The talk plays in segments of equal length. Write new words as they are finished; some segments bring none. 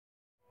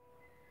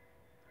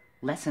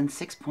Lesson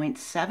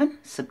 6.7,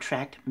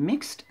 Subtract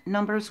Mixed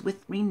Numbers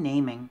with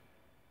Renaming.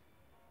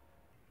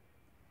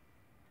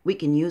 We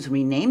can use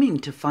renaming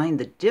to find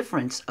the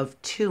difference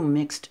of two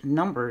mixed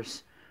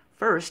numbers.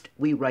 First,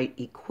 we write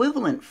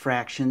equivalent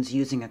fractions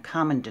using a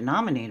common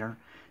denominator.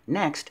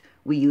 Next,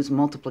 we use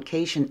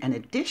multiplication and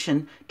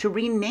addition to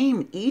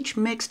rename each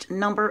mixed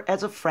number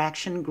as a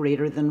fraction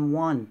greater than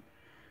 1.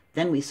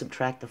 Then we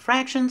subtract the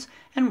fractions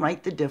and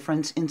write the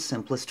difference in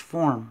simplest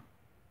form.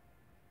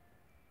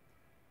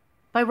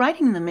 By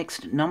writing the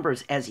mixed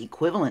numbers as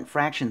equivalent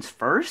fractions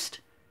first,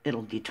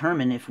 it'll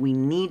determine if we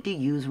need to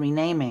use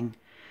renaming.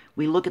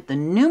 We look at the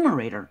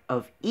numerator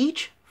of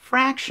each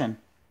fraction.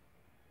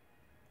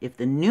 If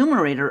the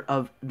numerator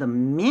of the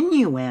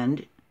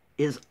minuend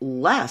is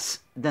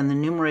less than the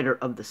numerator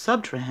of the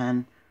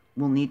subtrahend,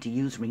 we'll need to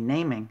use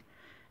renaming.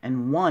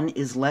 And 1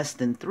 is less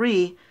than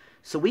 3,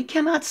 so we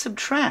cannot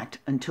subtract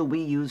until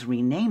we use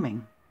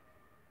renaming.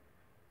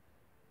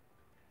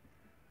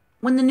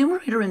 When the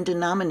numerator and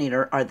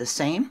denominator are the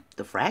same,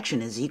 the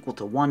fraction is equal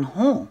to 1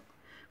 whole.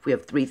 If we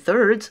have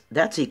 3/3,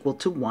 that's equal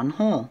to 1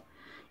 whole.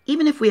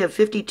 Even if we have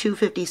 52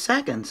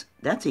 52seconds,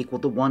 that's equal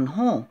to 1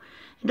 whole.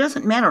 It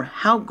doesn't matter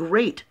how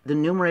great the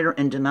numerator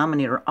and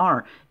denominator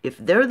are. If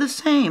they're the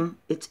same,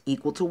 it's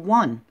equal to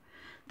 1.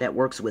 That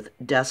works with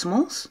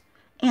decimals,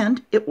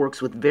 and it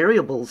works with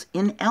variables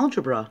in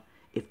algebra.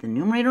 If the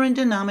numerator and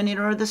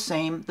denominator are the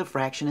same, the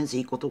fraction is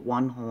equal to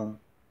 1 whole.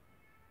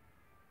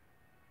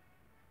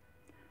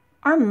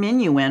 Our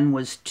minuend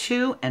was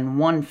 2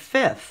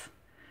 1/5.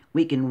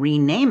 We can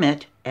rename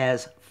it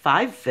as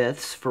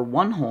 5/5 for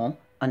 1 whole,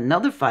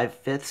 another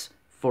 5/5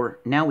 for,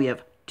 now we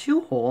have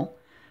 2 whole,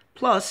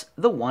 plus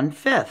the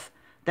 1/5.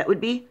 That would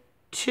be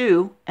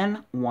 2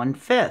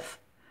 1/5.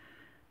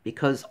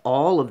 Because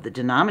all of the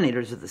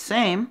denominators are the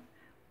same,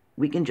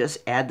 we can just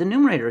add the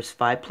numerators.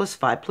 5 plus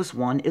 5 plus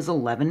 1 is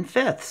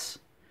 11/5.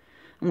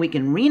 And we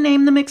can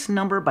rename the mixed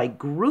number by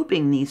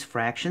grouping these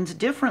fractions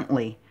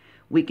differently.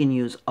 We can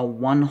use a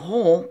 1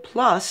 whole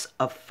plus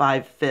a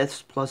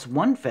 5/5 plus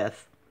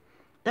 1/5.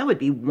 That would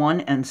be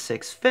 1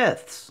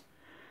 6/5.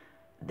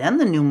 Then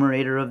the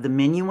numerator of the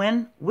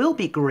minuend will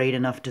be great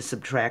enough to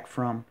subtract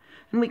from,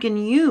 and we can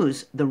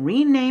use the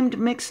renamed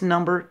mixed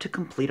number to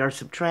complete our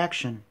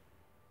subtraction.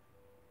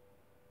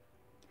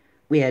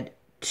 We had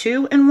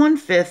 2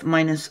 1/5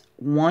 minus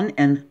 1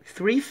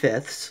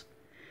 3/5.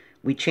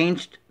 We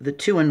changed the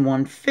 2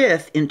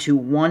 1/5 into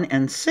 1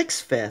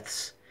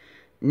 6/5.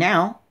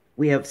 Now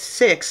we have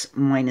 6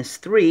 minus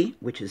 3,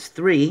 which is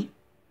 3.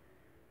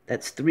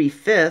 That's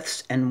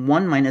 3/5, and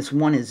 1 minus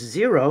 1 is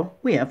 0.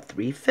 We have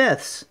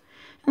 3/5.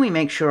 And we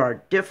make sure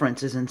our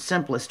difference is in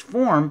simplest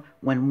form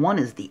when 1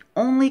 is the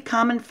only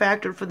common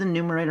factor for the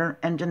numerator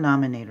and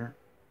denominator.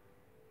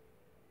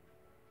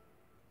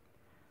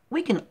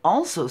 We can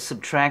also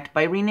subtract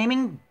by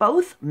renaming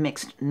both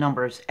mixed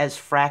numbers as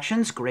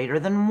fractions greater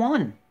than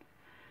 1.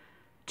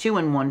 2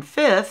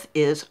 1/5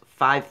 is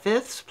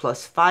 5/5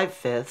 plus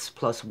 5/5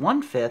 plus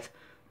 1/5.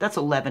 That's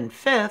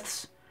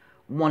 11/5.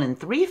 1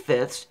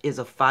 3/5 is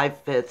a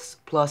 5/5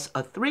 plus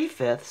a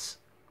 3/5.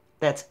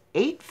 That's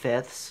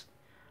 8/5.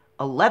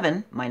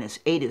 11 minus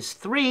 8 is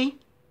 3.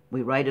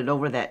 We write it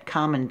over that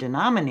common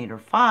denominator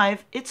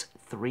 5. It's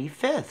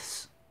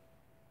 3/5.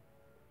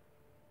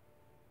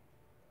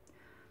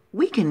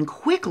 We can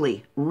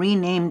quickly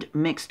rename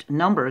mixed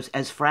numbers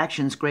as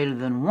fractions greater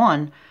than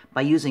 1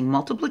 by using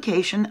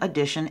multiplication,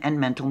 addition, and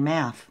mental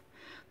math.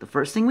 The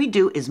first thing we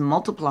do is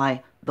multiply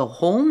the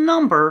whole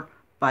number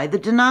by the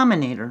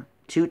denominator,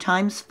 2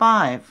 times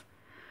 5.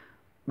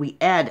 We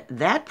add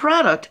that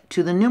product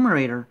to the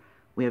numerator.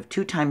 We have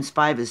 2 times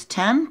 5 is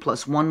 10,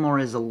 plus 1 more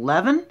is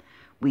 11.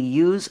 We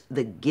use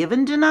the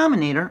given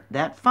denominator,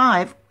 that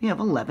 5, we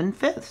have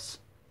 11/5.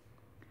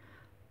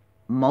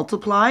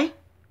 Multiply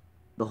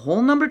the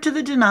whole number to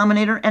the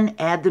denominator and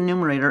add the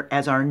numerator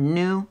as our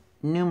new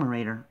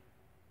numerator.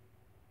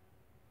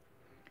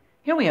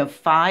 Here we have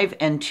 5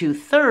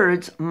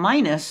 2/3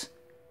 minus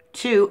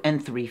 2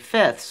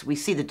 3/5. We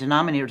see the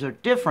denominators are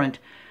different.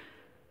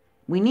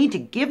 We need to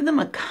give them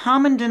a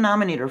common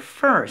denominator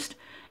first,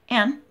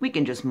 and we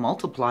can just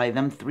multiply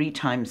them 3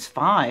 times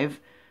 5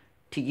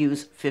 to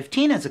use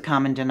 15 as a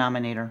common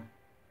denominator.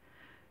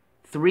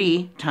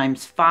 3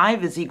 times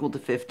 5 is equal to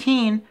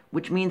 15,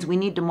 which means we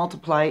need to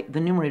multiply the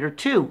numerator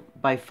 2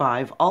 by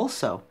 5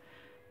 also.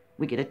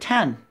 We get a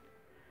 10.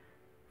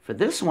 For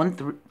this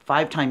one,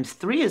 5 times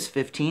 3 is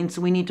 15,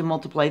 so we need to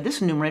multiply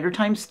this numerator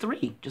times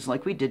 3, just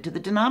like we did to the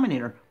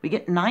denominator. We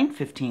get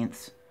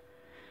 9/15.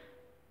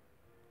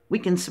 We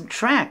can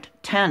subtract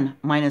 10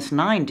 minus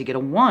 9 to get a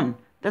 1.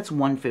 That's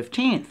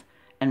 1/15.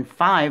 And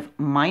 5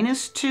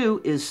 minus 2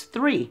 is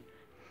 3.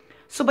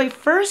 So by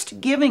first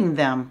giving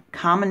them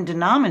common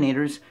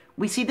denominators,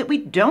 we see that we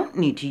don't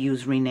need to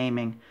use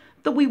renaming,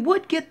 though we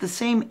would get the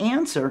same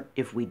answer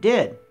if we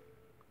did.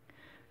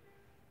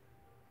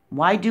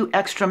 Why do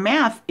extra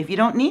math if you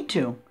don't need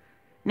to?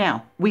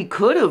 Now, we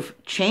could have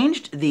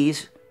changed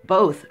these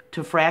both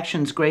to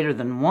fractions greater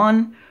than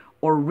 1,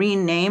 or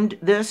renamed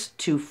this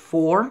to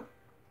 4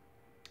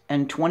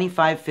 and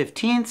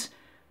 25/15.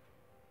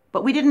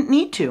 But we didn't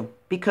need to,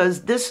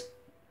 because this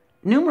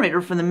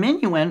numerator for the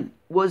minuend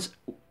was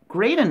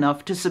great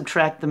enough to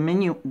subtract the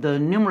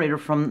numerator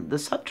from the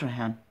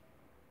subtrahend.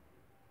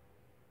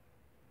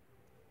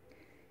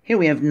 Here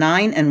we have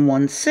 9 and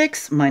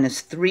 1/6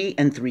 minus 3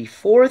 and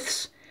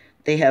 3/4.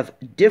 They have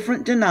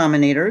different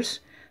denominators.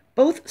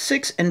 Both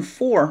 6 and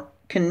 4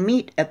 can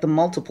meet at the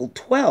multiple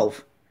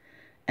 12.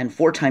 And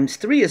 4 times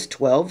 3 is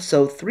 12,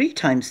 so 3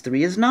 times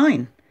 3 is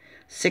 9.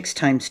 6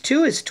 times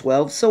 2 is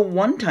 12, so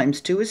 1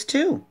 times 2 is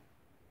 2.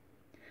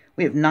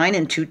 We have 9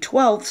 and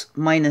 2/12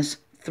 minus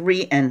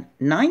 3 and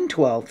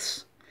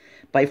 9/12.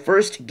 By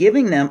first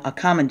giving them a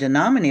common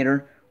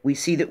denominator, we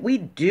see that we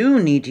do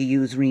need to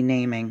use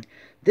renaming.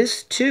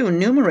 This 2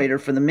 numerator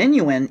for the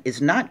minuend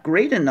is not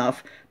great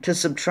enough to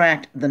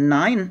subtract the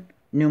 9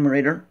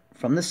 numerator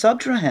from the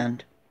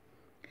subtrahend.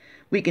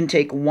 We can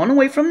take 1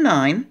 away from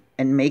 9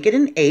 and make it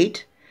an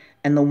 8,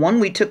 and the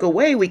 1 we took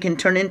away we can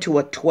turn into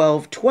a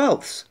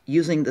 12/12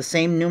 using the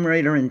same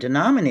numerator and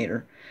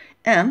denominator,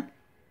 and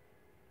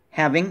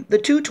having the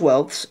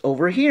 2/12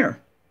 over here.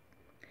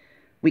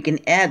 We can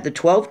add the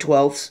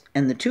 12/12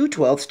 and the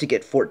 2/12 to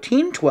get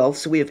 14/12,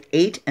 so we have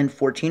 8 and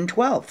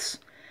 14/12.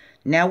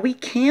 Now we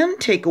can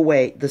take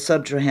away the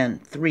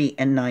subtrahend 3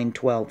 and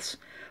 9/12.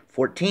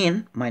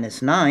 14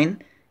 minus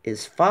 9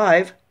 is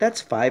 5,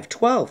 that's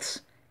 5/12.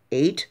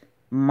 8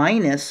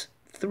 minus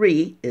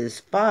 3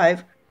 is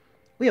 5.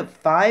 We have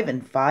 5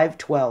 and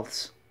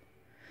 5/12.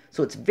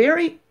 So it's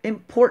very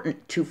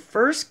important to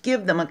first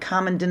give them a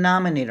common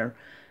denominator.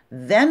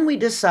 Then we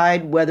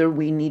decide whether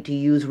we need to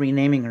use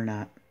renaming or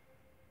not.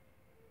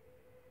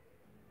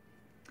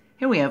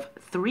 Here we have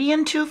 3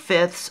 and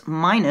 2/5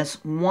 minus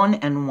 1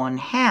 and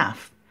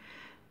 1/2.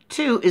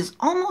 2 is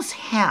almost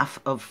half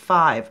of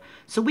 5,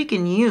 so we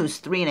can use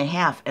 3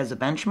 1/2 as a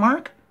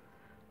benchmark,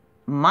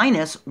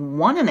 minus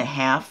 1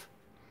 1/2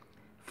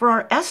 for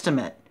our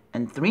estimate,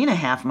 and 3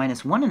 1/2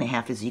 minus 1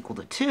 1/2 is equal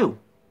to 2.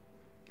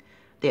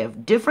 They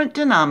have different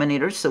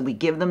denominators, so we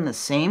give them the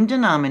same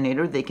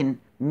denominator. They can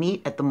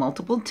meet at the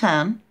multiple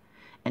 10,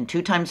 and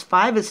 2 times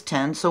 5 is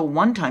 10, so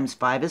 1 times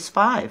 5 is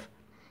 5.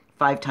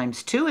 5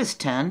 times 2 is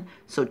 10,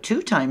 so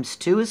 2 times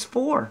 2 is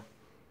 4.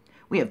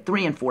 We have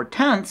 3 and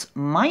 4/10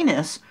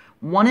 minus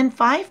 1 and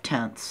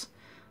 5/10.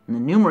 And the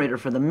numerator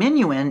for the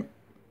minuend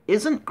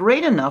isn't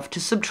great enough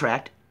to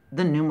subtract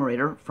the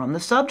numerator from the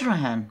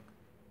subtrahend.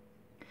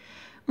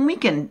 And we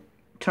can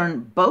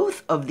turn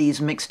both of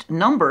these mixed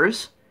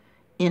numbers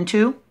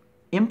into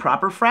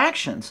improper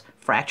fractions.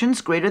 Fractions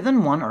greater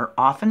than 1 are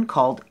often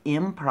called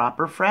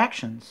improper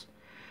fractions.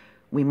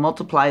 We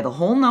multiply the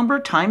whole number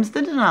times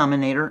the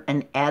denominator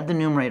and add the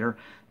numerator.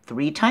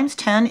 3 times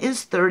 10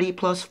 is 30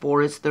 plus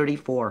 4 is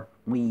 34.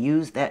 We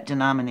use that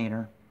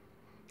denominator.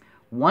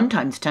 1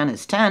 times 10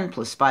 is 10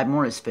 plus 5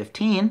 more is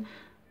 15.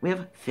 We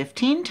have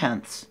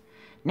 15/10.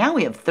 Now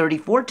we have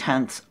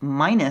 34/10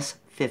 minus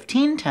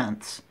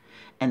 15/10.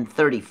 And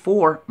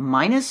 34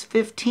 minus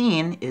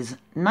 15 is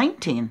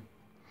 19.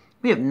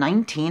 We have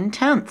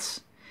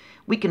 19/10.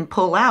 We can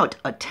pull out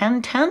a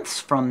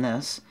 10/10 from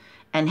this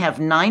and have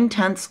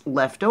 9/10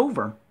 left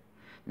over.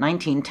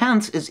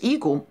 19/10 is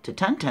equal to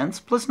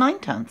 10/10 plus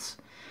 9/10.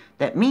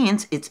 That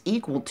means it's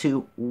equal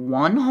to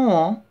 1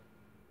 whole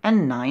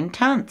and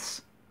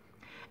 9/10.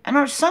 And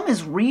our sum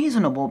is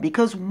reasonable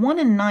because 1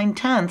 and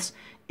 9/10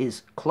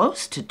 is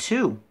close to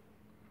 2.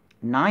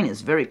 9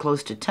 is very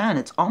close to 10.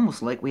 It's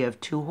almost like we have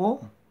 2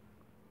 whole.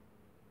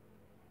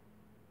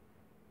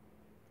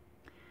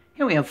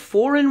 Here we have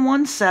 4 and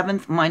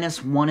 1/7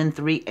 minus 1 and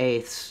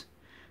 3/8.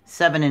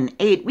 7 and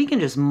 8, we can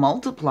just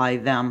multiply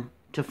them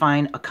to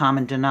find a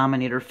common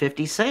denominator,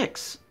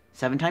 56.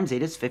 7 times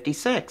 8 is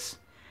 56.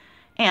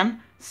 And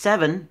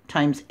 7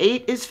 times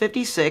 8 is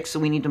 56, so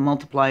we need to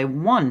multiply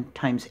 1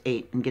 times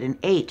 8 and get an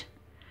 8.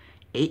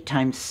 8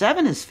 times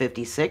 7 is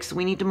 56, so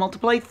we need to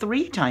multiply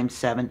 3 times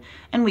 7,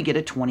 and we get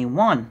a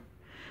 21.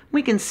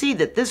 We can see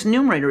that this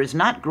numerator is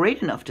not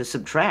great enough to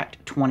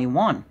subtract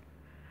 21.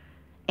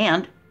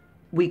 And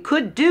we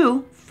could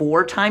do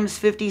 4 times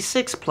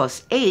 56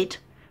 plus 8,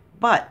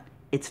 but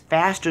it's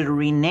faster to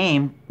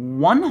rename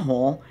 1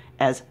 whole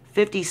as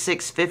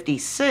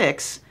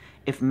 5656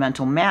 if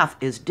mental math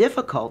is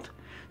difficult.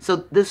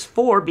 So this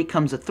 4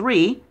 becomes a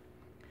 3.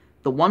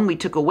 The 1 we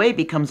took away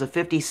becomes a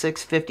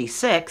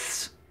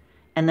 5656.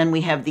 And then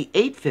we have the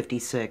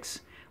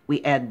 856.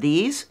 We add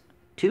these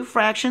two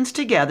fractions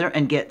together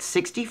and get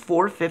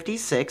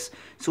 6456.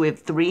 So we have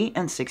 3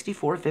 and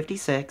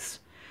 6456.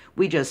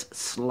 We just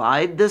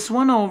slide this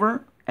one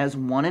over as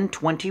 1 and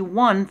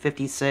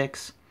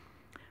 2156.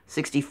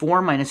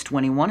 64 minus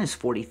 21 is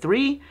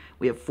 43.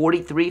 We have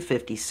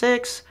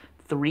 4356.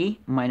 3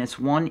 minus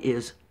 1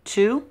 is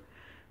 2.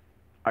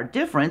 Our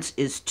difference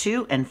is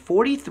 2 and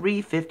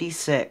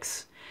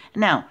 4356.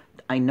 Now,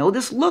 I know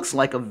this looks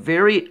like a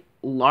very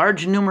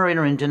large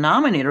numerator and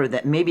denominator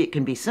that maybe it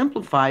can be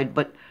simplified,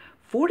 but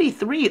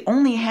 43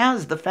 only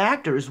has the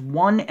factors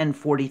 1 and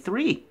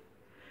 43.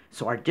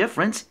 So our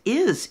difference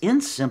is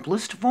in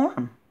simplest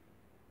form.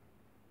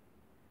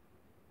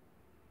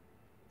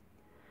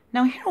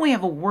 Now here we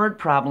have a word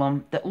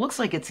problem that looks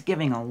like it's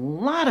giving a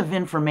lot of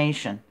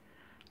information.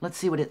 Let's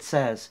see what it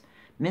says.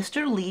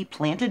 Mr. Lee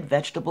planted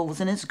vegetables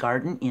in his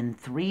garden in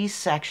 3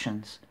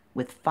 sections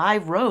with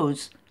 5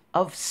 rows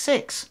of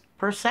 6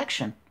 per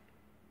section.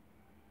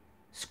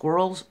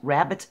 Squirrels,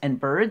 rabbits, and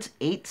birds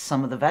ate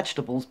some of the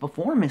vegetables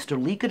before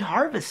Mr. Lee could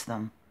harvest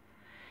them.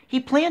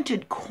 He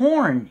planted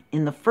corn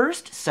in the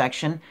first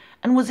section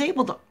and was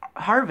able to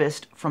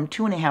harvest from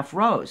 2.5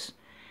 rows.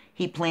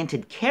 He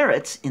planted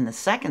carrots in the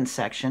second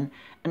section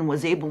and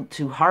was able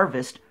to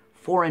harvest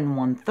 4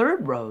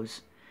 1/3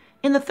 rows.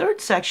 In the third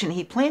section,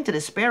 he planted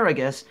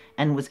asparagus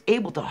and was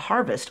able to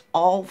harvest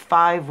all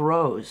 5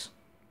 rows.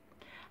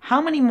 How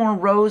many more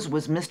rows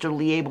was Mr.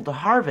 Lee able to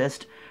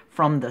harvest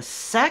from the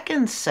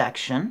second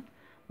section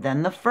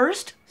than the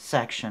first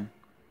section?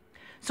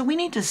 So we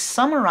need to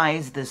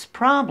summarize this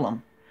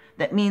problem.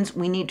 That means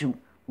we need to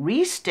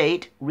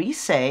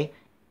re-say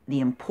the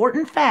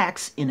important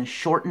facts in a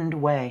shortened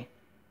way.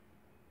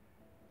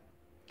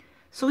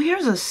 So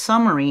here's a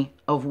summary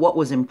of what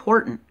was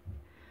important.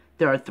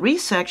 There are 3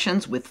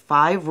 sections with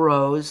 5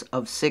 rows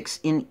of 6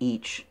 in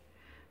each.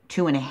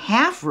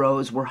 2.5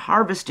 rows were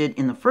harvested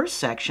in the first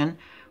section,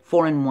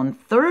 4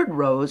 1/3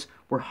 rows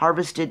were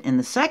harvested in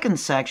the second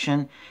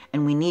section,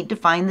 and we need to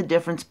find the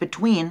difference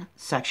between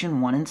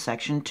section 1 and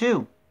section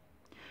 2.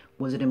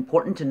 Was it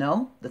important to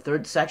know the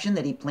third section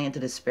that he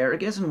planted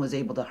asparagus and was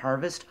able to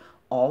harvest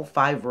all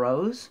 5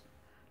 rows?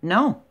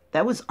 No.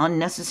 That was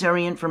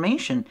unnecessary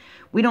information.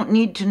 We don't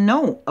need to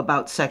know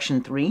about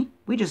section 3.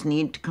 We just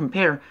need to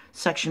compare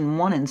section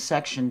 1 and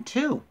section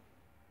 2.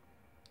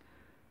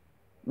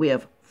 We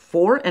have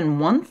 4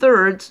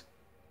 1/3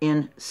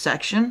 in the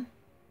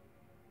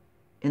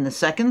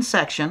second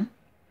section.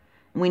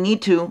 We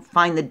need to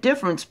find the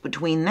difference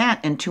between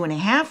that and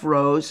 2.5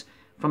 rows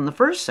from the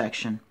first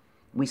section.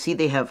 We see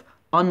they have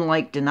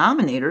unlike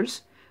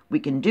denominators.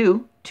 We can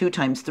do 2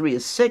 times 3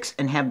 is 6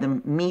 and have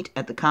them meet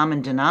at the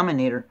common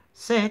denominator,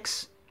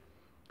 6.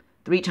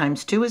 3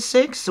 times 2 is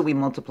 6, so we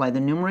multiply the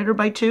numerator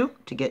by 2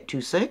 to get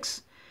 2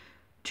 6.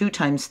 2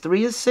 times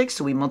 3 is 6,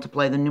 so we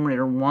multiply the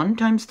numerator 1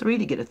 times 3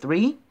 to get a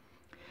 3.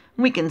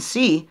 We can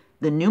see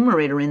the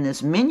numerator in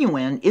this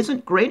minuend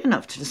isn't great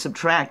enough to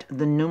subtract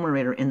the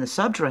numerator in the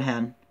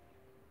subtrahend.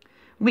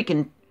 We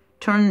can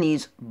turn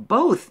these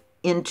both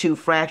into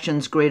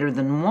fractions greater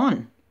than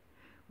 1.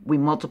 We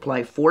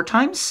multiply 4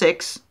 times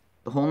 6,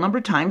 the whole number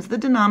times the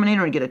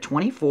denominator, and get a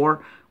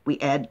 24. We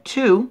add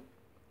 2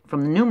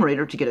 from the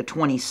numerator to get a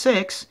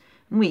 26,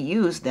 and we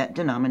use that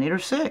denominator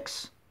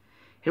 6.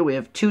 Here we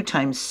have 2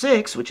 times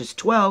 6, which is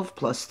 12,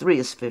 plus 3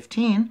 is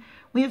 15.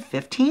 We have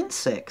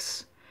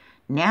 15/6.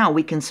 Now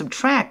we can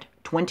subtract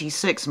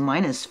 26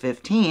 minus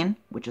 15,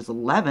 which is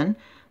 11.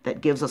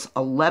 That gives us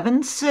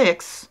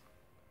 11/6.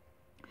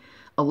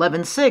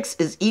 11/6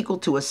 is equal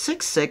to a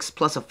 6/6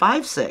 plus a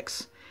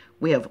 5/6.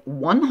 We have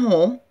 1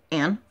 whole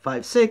and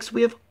 5/6.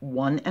 We have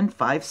 1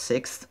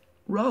 5/6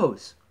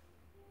 rows.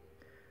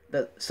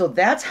 So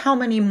that's how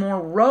many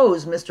more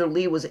rows Mr.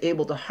 Lee was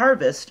able to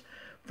harvest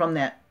from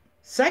that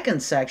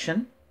second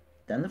section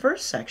than the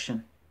first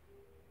section.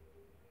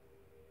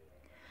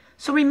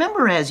 So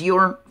remember, as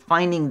you're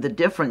finding the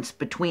difference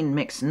between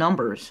mixed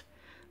numbers,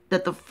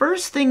 that the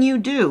first thing you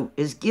do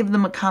is give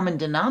them a common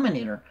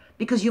denominator,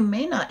 because you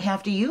may not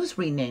have to use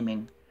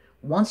renaming.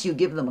 Once you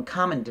give them a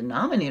common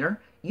denominator,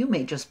 you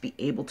may just be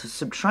able to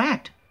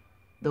subtract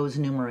those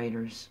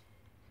numerators.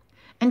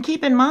 And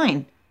keep in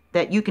mind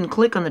that you can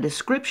click on the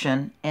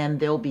description and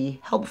there'll be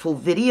helpful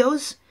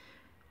videos,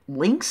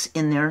 links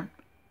in there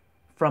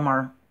from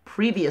our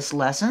previous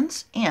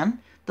lessons, and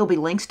there'll be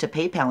links to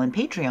PayPal and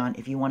Patreon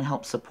if you want to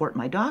help support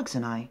my dogs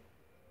and I.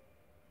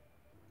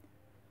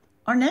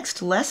 Our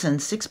next lesson,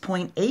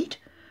 6.8,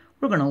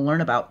 we're going to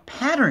learn about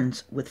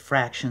patterns with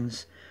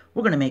fractions.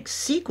 We're going to make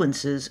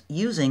sequences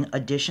using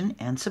addition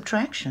and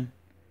subtraction.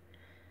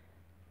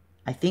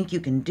 I think you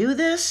can do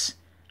this.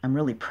 I'm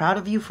really proud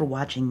of you for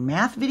watching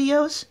math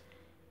videos,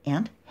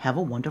 and have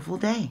a wonderful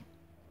day.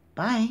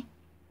 Bye.